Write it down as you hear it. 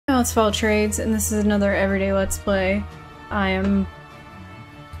Planetfall trades, and this is another everyday Let's Play. I am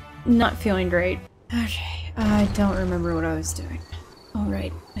not feeling great. Okay, I don't remember what I was doing.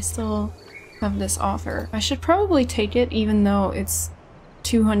 Alright, I still have this offer. I should probably take it even though it's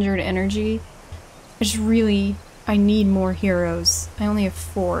 200 energy. I need more heroes. I only have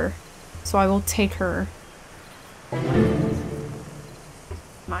 4, so I will take her.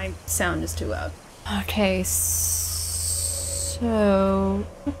 My sound is too loud. Okay, so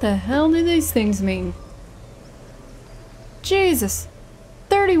what the hell do these things mean? Jesus!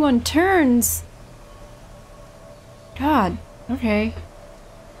 31 turns! God, okay.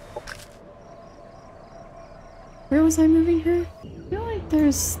 Where was I moving her? I feel like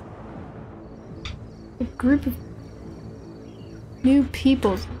there's a group of new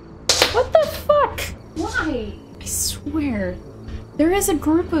people. What the fuck? Why? I swear. There is a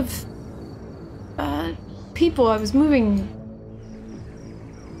group of people I was moving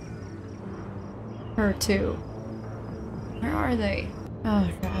her to. Where are they? Oh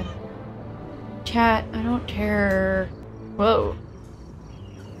god. Chat, I don't care. Whoa.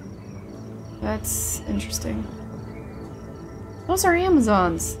 That's interesting. Those are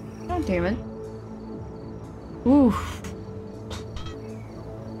Amazons. God damn it. Ooh.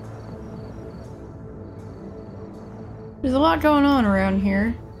 There's a lot going on around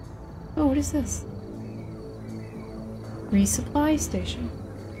here. Oh, what is this? Resupply station.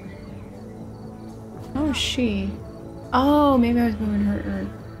 How is she? Oh, maybe I was moving her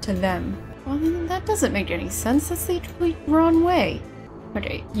to them. Well, that doesn't make any sense. That's the complete wrong way.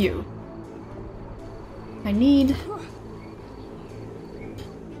 Okay, you. I need...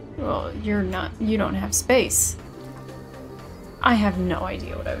 Well, you're not... You don't have space. I have no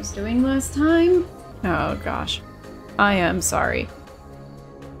idea what I was doing last time. Oh, gosh. I am sorry.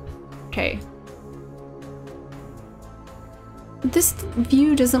 Okay. This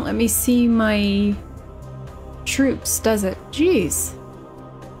view doesn't let me see my troops, does it? Jeez.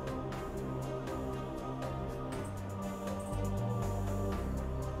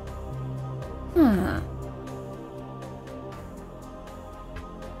 Huh.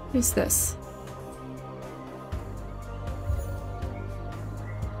 Who's this?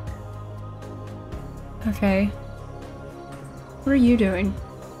 Okay. What are you doing?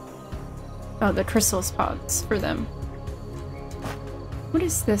 Oh, the crystal spots for them. What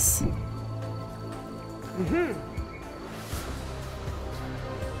is this?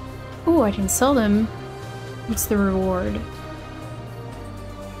 Oh, I can sell them. What's the reward?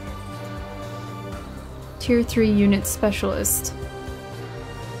 Tier 3 unit specialist.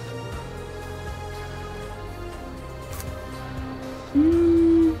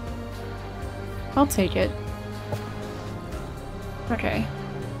 I'll take it. Okay.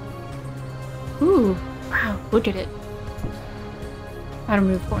 Ooh, wow, look at it. Out of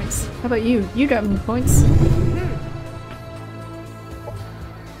move points. How about you? You got move points.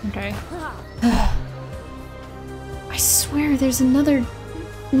 Okay. I swear there's another...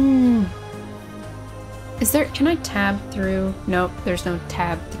 Is there... Can I tab through? Nope, there's no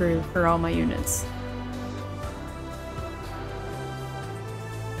tab through for all my units.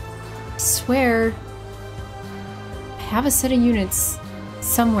 I swear... I have a set of units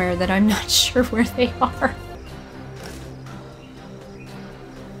somewhere that I'm not sure where they are.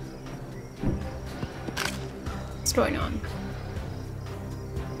 What's going on?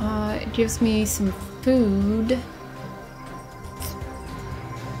 It gives me some food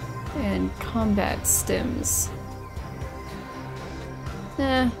and combat stims.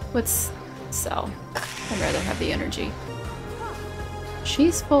 Let's sell. I'd rather have the energy.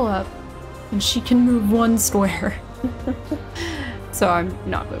 She's full up and she can move 1 square. So I'm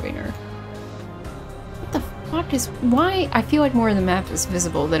not moving her. What the fuck is... Why? I feel like more of the map is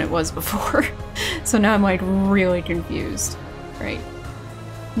visible than it was before. So now I'm like really confused. Right.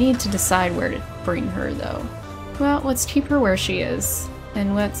 Need to decide where to bring her though. Well, let's keep her where she is.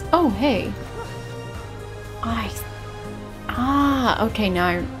 And let's... Oh, hey! Okay, now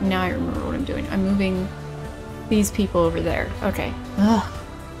I remember what I'm doing. I'm moving these people over there. Okay. Ugh.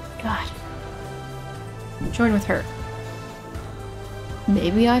 God. Join with her.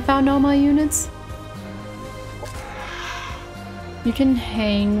 Maybe I found all my units? You can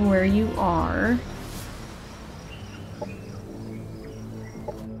hang where you are.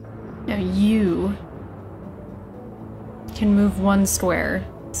 Now you can move 1 square,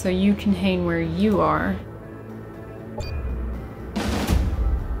 so you can hang where you are.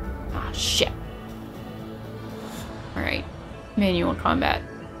 Ah, shit. Alright. Manual combat.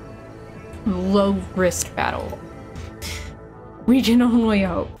 Low risk battle. We can only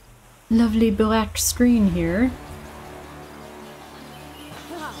hope. Lovely black screen here.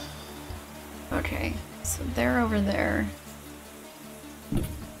 Okay, so they're over there.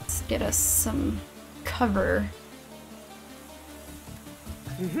 Let's get us some cover.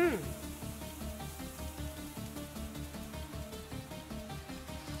 Mm-hmm.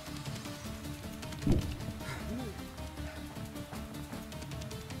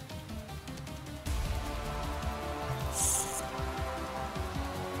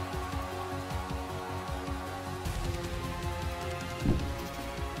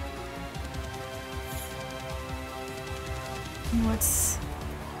 Let's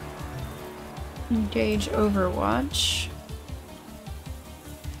engage Overwatch.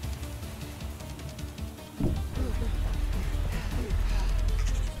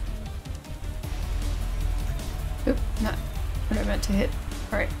 Oop, not what I meant to hit.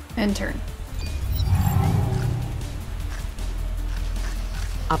 Alright, end turn.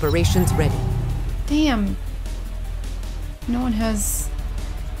 Operations ready. Damn! No one has...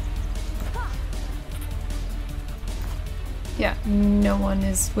 Yeah, no one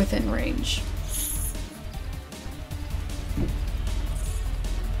is within range.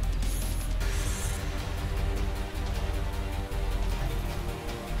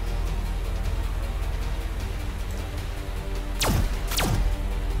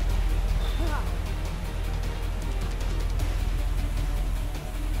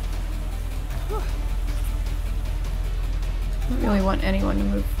 I don't really want anyone to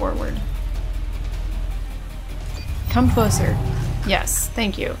move forward. Come closer. Yes,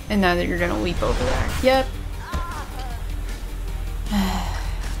 thank you. And now that you're gonna leap over there. Yep.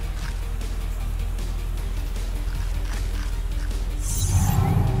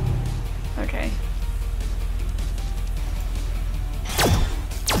 Okay.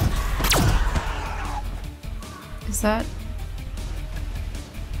 Is that...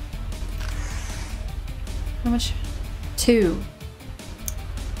 How much? 2.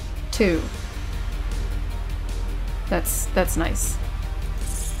 2. That's nice.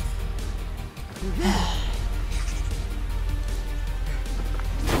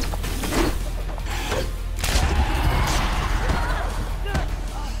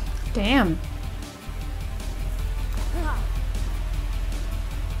 Damn.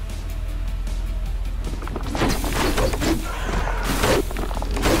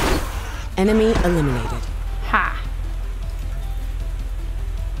 Enemy eliminated. Ha.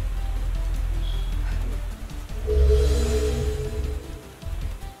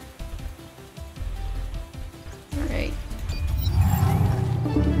 Alright.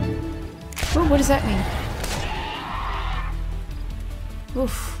 Oh, what does that mean?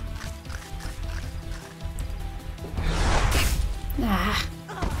 Oof. Ah.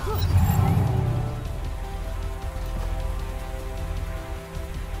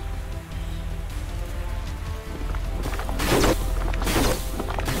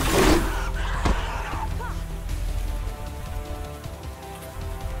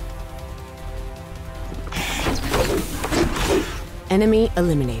 Enemy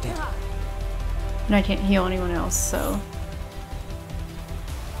eliminated. And I can't heal anyone else, so...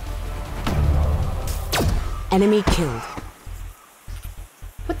 Enemy killed.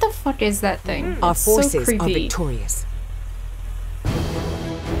 What the fuck is that thing? Our It's so forces are creepy. victorious.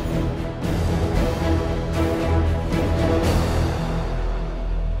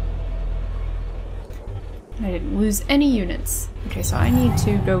 I didn't lose any units. Okay, so I need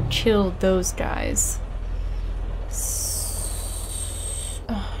to go kill those guys.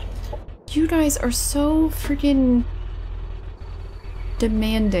 You guys are so freaking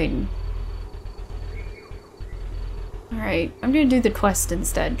demanding. Alright, I'm gonna do the quest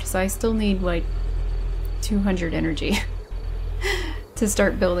instead, because I still need like 200 energy to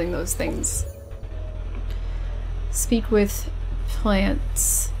start building those things. Speak with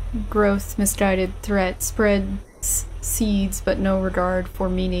plants. Growth, misguided threat, spreads seeds, but no regard for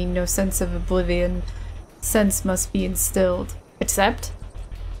meaning, no sense of oblivion. Sense must be instilled. Accept?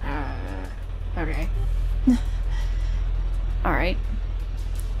 Okay. Alright.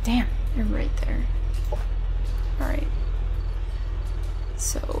 Damn, you're right there. Alright.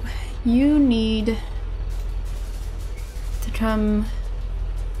 So, you need to come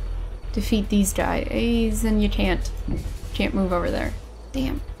defeat these guys, and you can't move over there.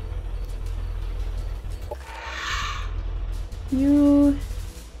 Damn. You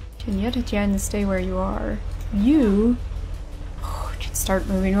can yet again stay where you are. You can start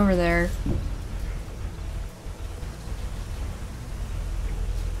moving over there.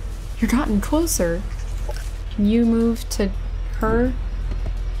 You're gotten closer. Can you move to her?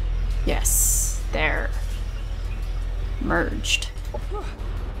 Yes, there. Merged.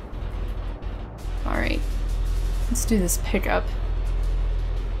 Alright. Let's do this pickup.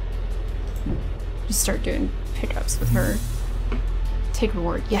 Just start doing pickups with her. Take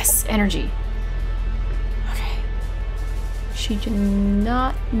reward. Yes, energy. Okay. She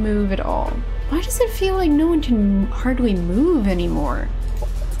cannot move at all. Why does it feel like no one can hardly move anymore?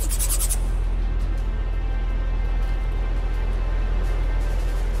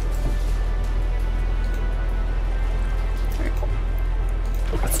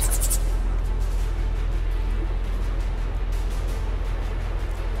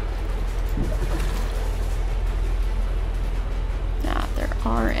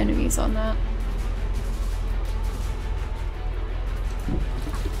 Enemies on that.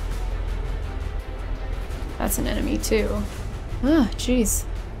 That's an enemy too. Ah, jeez.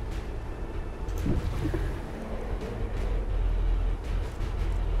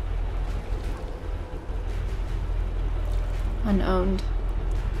 Unowned.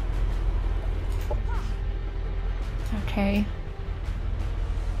 Okay.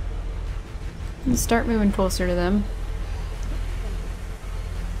 Let's start moving closer to them.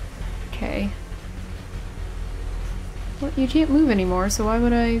 Okay. Well, you can't move anymore, so why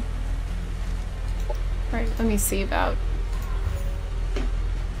would I... Alright, let me see about...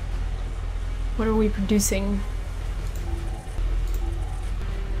 What are we producing?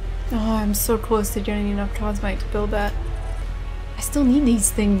 Oh, I'm so close to getting enough cosmite to build that. I still need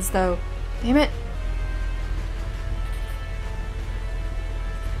these things, though. Damn it!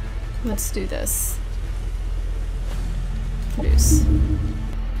 Let's do this. Produce.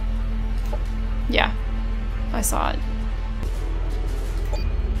 Yeah, I saw it.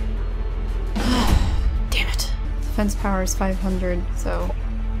 Damn it. Defense power is 500, so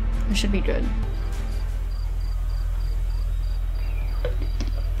I should be good.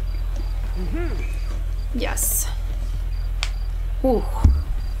 Yes. Ooh.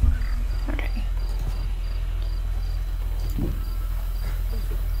 Okay.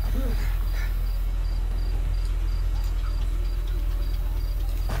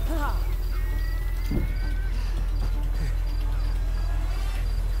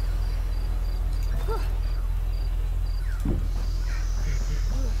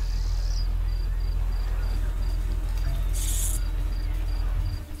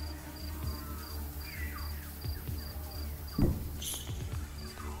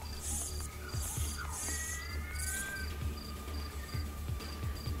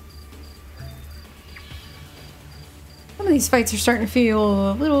 Some of these fights are starting to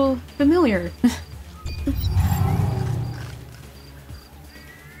feel a little familiar.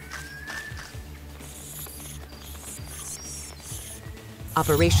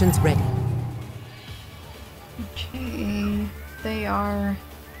 Operations ready. Okay, they are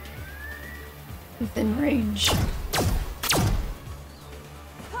within range.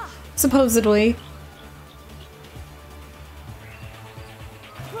 Supposedly.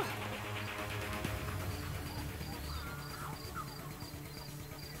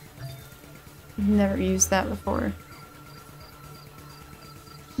 I've never used that before.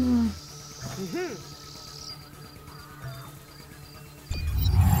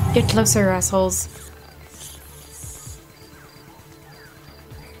 Get closer, assholes.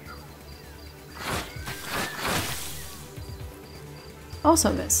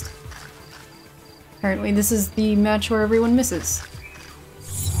 Also missed. Apparently this is the match where everyone misses.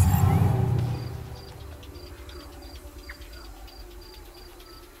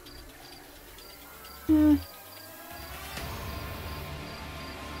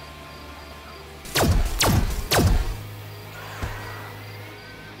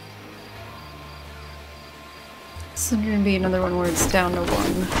 This is gonna be another one where it's down to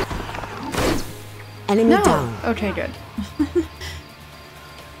 1. Enemy down. Okay, good.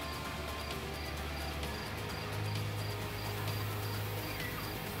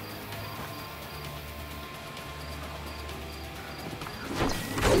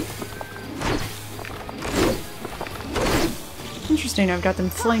 Interesting, I've got them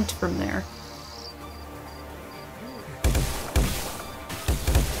flanked from there.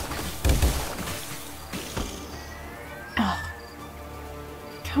 Oh.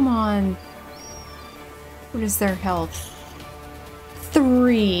 Come on. What is their health?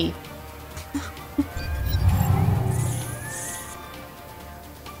 3.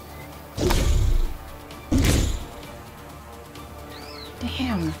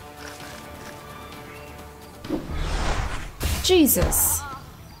 Damn. Jesus.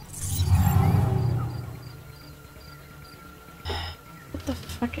 What the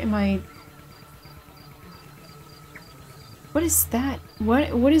fuck am I... What is that?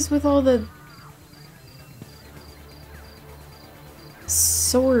 What is with all the...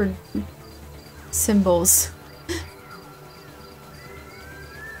 sword symbols?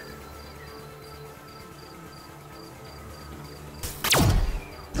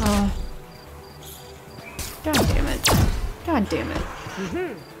 God damn it.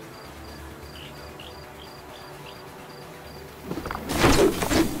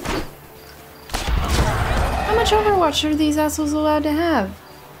 How much Overwatch are these assholes allowed to have?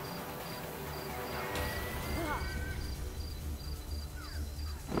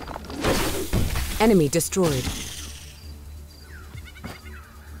 Enemy destroyed.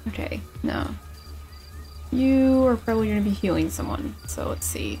 Okay, no. You are probably going to be healing someone, so let's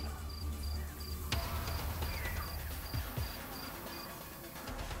see.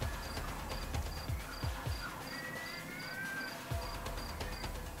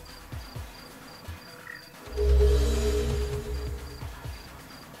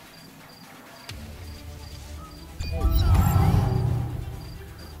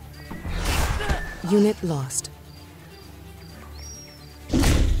 Unit lost.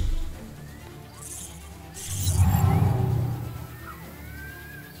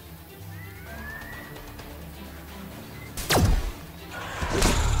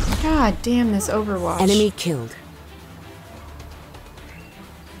 God damn this Overwatch. Enemy killed.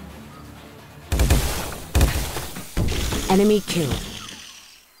 Enemy killed.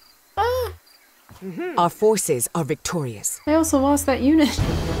 Ah! Our forces are victorious. I also lost that unit.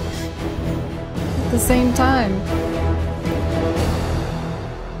 At the same time.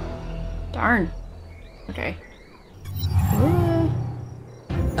 Darn. Okay.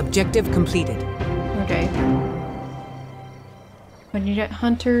 Objective completed. Okay. When you get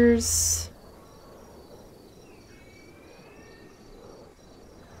hunters...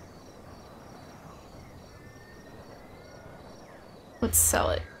 Let's sell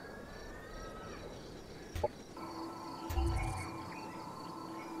it.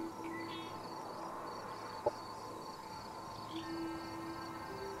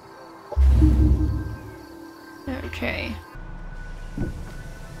 Okay.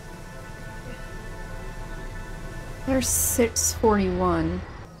 There's 641.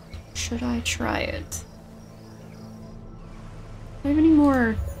 Should I try it? Do I have any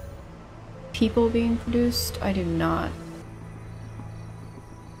more people being produced? I do not.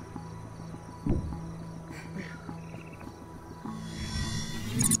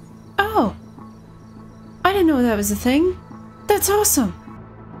 Oh! I didn't know that was a thing. That's awesome!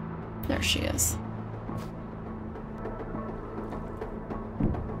 There she is.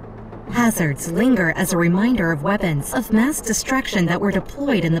 Hazards linger as a reminder of weapons of mass destruction that were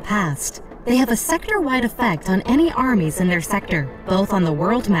deployed in the past. They have a sector-wide effect on any armies in their sector, both on the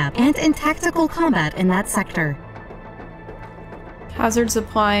world map and in tactical combat in that sector. Hazards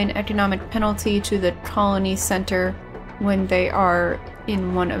apply an economic penalty to the colony center when they are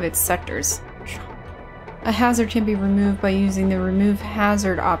in one of its sectors. A hazard can be removed by using the remove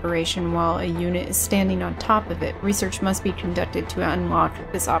hazard operation while a unit is standing on top of it. Research must be conducted to unlock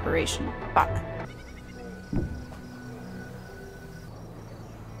this operation. Fuck.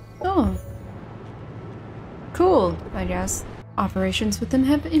 Oh. Cool, I guess. Operations with them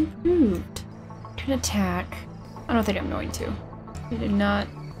have improved. Can attack. I don't think I'm going to. We did not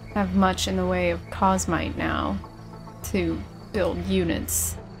have much in the way of Cosmite now to build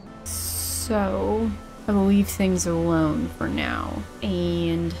units. So... I will leave things alone for now,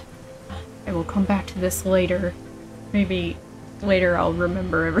 and I will come back to this later. Maybe later I'll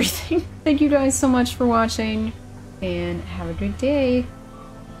remember everything. Thank you guys so much for watching, and have a good day.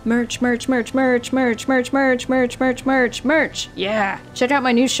 Merch, merch, merch, merch, merch, merch, merch, merch, merch, merch, merch. Yeah! Check out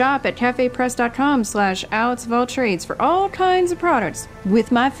my new shop at cafepress.com/AlexofAllTrades for all kinds of products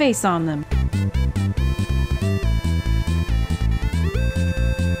with my face on them.